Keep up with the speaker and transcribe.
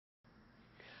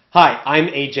Hi, I'm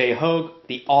A J Hoge,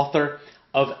 the author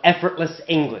of Effortless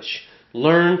English.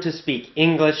 Learn to speak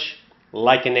English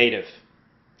like a native.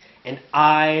 And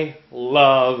I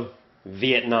love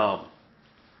Vietnam.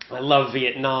 I love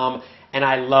Vietnam, and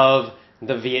I love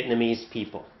the Vietnamese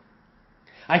people.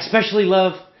 I especially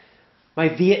love my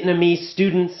Vietnamese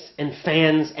students and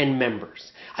fans and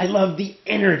members. I love the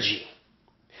energy.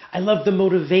 I love the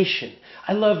motivation.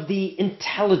 I love the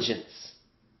intelligence.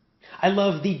 I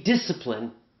love the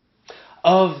discipline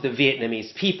of the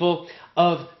Vietnamese people,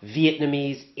 of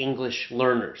Vietnamese English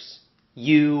learners.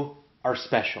 You are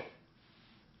special.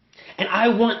 And I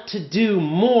want to do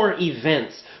more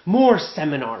events, more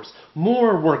seminars,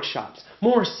 more workshops,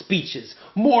 more speeches,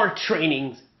 more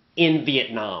trainings in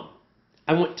Vietnam.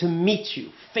 I want to meet you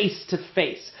face to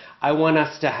face. I want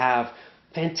us to have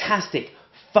fantastic,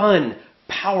 fun,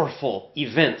 powerful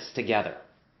events together.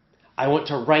 I want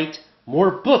to write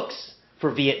more books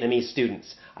for Vietnamese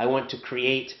students. I want to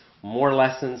create more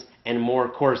lessons and more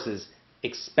courses,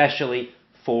 especially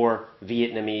for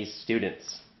Vietnamese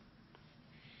students.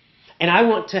 And I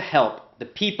want to help the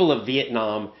people of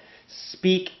Vietnam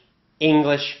speak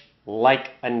English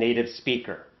like a native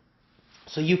speaker,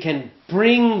 so you can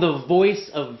bring the voice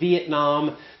of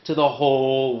Vietnam to the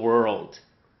whole world.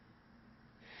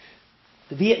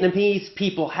 The Vietnamese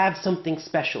people have something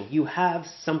special. You have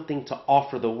something to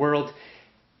offer the world.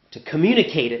 To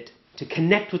communicate it, to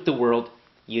connect with the world,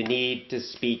 you need to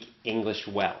speak English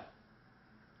well.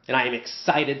 And I am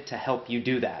excited to help you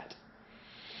do that.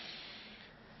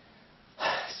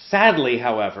 Sadly,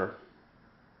 however,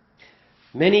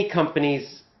 many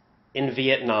companies in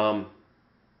Vietnam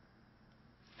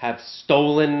have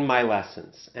stolen my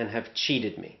lessons and have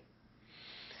cheated me.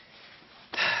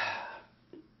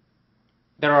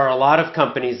 There are a lot of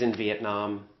companies in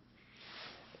Vietnam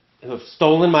who have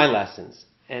stolen my lessons,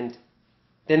 and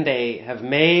then they have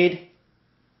made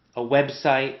a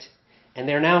website, and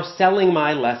they're now selling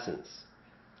my lessons.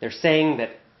 They're saying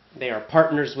that they are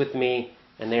partners with me,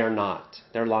 and they are not.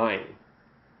 They're lying.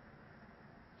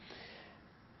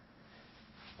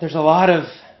 There's a lot of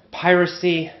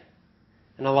piracy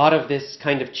and a lot of this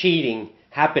kind of cheating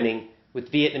happening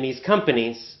with Vietnamese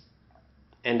companies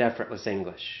and Effortless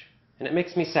English. And it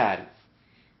makes me sad.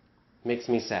 It makes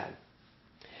me sad.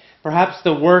 Perhaps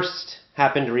the worst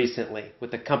happened recently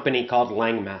with a company called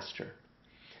Langmaster.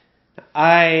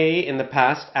 I, in the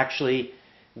past, actually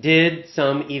did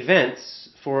some events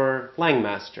for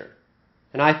Langmaster.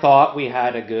 And I thought we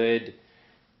had a good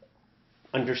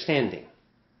understanding.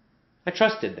 I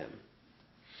trusted them.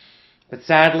 But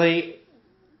sadly,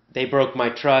 they broke my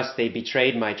trust. They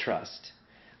betrayed my trust.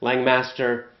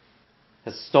 Langmaster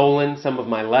has stolen some of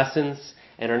my lessons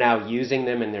and are now using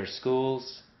them in their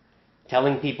schools,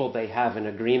 telling people they have an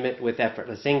agreement with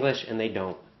Effortless English, and they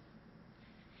don't.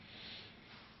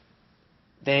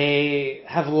 They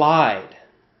have lied.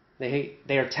 They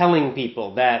are telling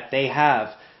people that they have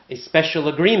a special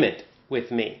agreement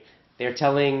with me. They're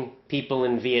telling people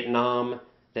in Vietnam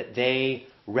that they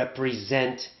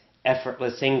represent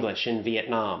Effortless English in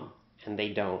Vietnam, and they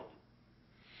don't.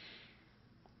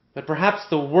 But perhaps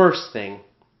the worst thing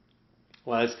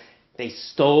was they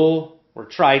stole or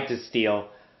tried to steal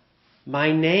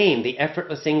my name, the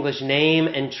Effortless English name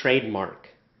and trademark.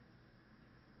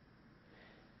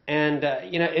 And,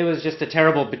 it was just a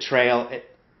terrible betrayal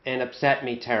and upset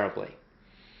me terribly.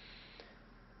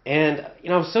 And,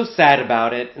 I was so sad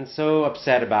about it and so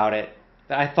upset about it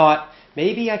that I thought,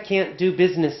 maybe I can't do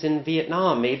business in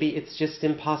Vietnam. Maybe it's just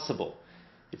impossible.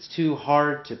 It's too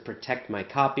hard to protect my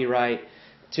copyright.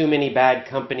 Too many bad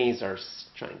companies are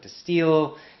trying to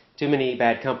steal. Too many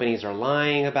bad companies are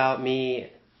lying about me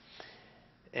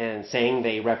and saying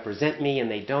they represent me and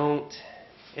they don't.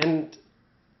 And,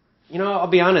 I'll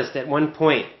be honest, at one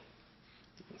point,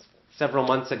 several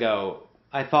months ago,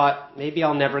 I thought maybe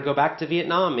I'll never go back to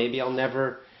Vietnam. Maybe I'll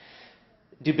never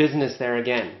do business there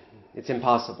again. It's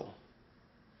impossible.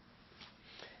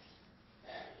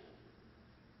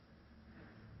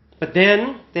 But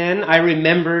then I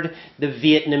remembered the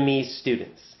Vietnamese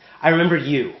students. I remembered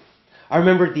you. I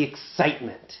remembered the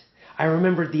excitement. I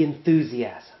remembered the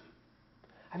enthusiasm.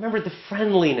 I remembered the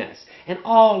friendliness and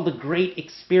all the great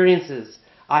experiences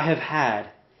I have had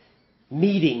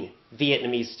meeting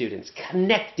Vietnamese students,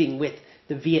 connecting with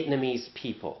the Vietnamese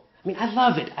people. I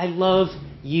love it. I love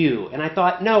you. And I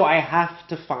thought, no, I have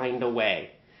to find a way.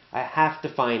 I have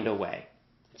to find a way.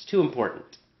 It's too important.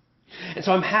 And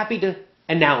so I'm happy to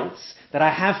announce that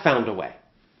I have found a way.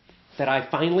 That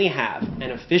I finally have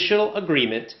an official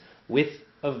agreement with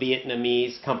a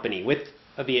Vietnamese company, with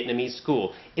a Vietnamese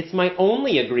school. It's my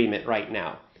only agreement right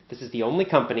now This is the only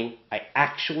company I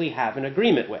actually have an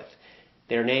agreement with.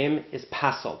 Their name is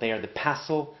Pasal. They are the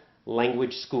Pasal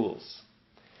Language Schools.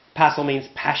 Pasal means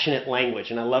passionate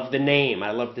language, and I love the name.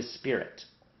 I love the spirit.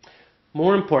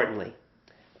 More importantly,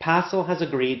 Pasal has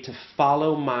agreed to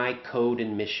follow my code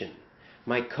and mission.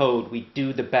 My code: we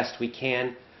do the best we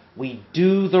can, we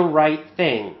do the right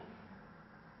thing,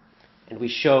 and we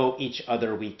show each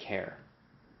other we care.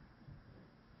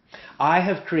 I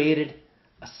have created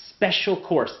a special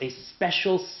course, a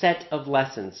special set of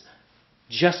lessons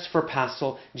just for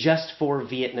Pasal, just for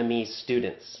Vietnamese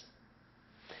students.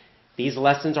 These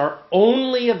lessons are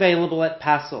only available at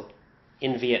Pasal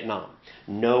in Vietnam.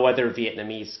 No other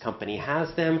Vietnamese company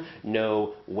has them.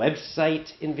 No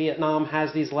website in Vietnam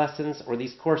has these lessons or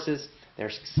these courses.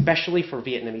 They're especially for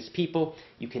Vietnamese people.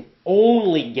 You can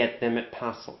only get them at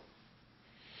Pasal.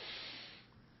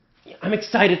 I'm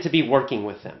excited to be working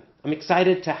with them. I'm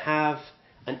excited to have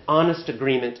an honest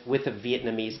agreement with a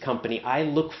Vietnamese company. I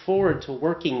look forward to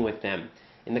working with them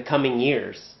in the coming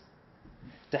years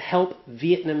to help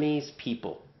Vietnamese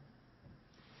people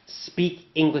speak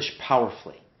English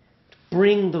powerfully, to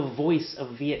bring the voice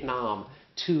of Vietnam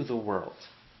to the world.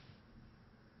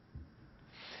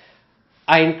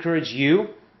 I encourage you,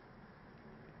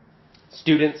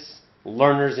 students,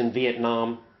 learners in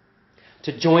Vietnam,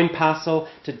 to join Pasal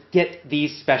to get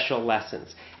these special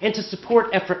lessons and to support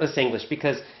Effortless English,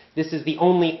 because this is the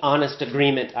only honest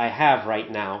agreement I have right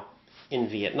now in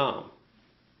Vietnam.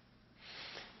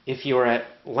 If you're at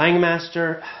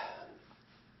Langmaster,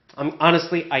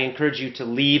 honestly, I encourage you to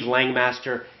leave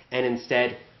Langmaster and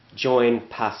instead join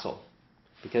Pasal,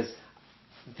 because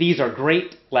these are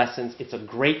great lessons. It's a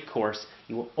great course.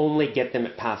 You will only get them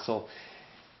at Pasal.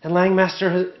 And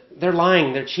Langmaster, they're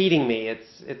lying. They're cheating me.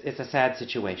 It's a sad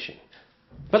situation.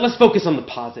 But let's focus on the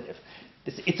positive.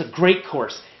 It's a great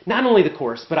course. Not only the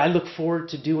course, but I look forward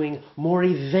to doing more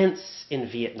events in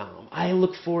Vietnam. I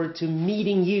look forward to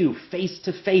meeting you face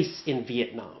to face in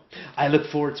Vietnam. I look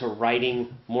forward to writing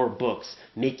more books,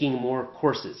 making more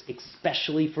courses,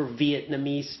 especially for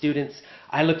Vietnamese students.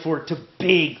 I look forward to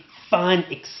big, fun,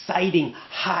 exciting,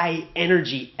 high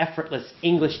energy, effortless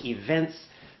English events,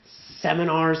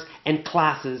 seminars, and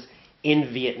classes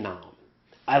in Vietnam.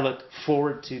 I look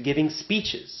forward to giving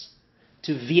speeches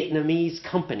to Vietnamese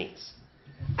companies.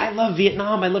 I love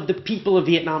Vietnam. I love the people of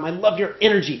Vietnam. I love your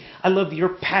energy. I love your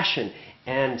passion.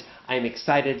 And I'm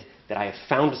excited that I have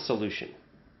found a solution.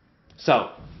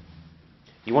 So,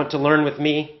 you want to learn with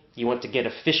me? You want to get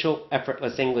official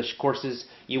Effortless English courses?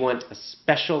 You want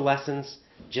special lessons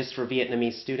just for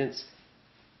Vietnamese students?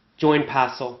 Join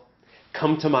Pasal.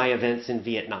 Come to my events in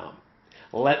Vietnam.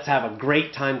 Let's have a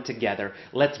great time together.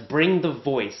 Let's bring the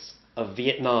voice of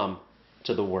Vietnam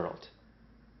to the world.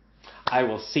 I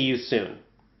will see you soon.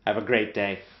 Have a great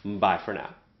day. Bye for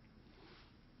now.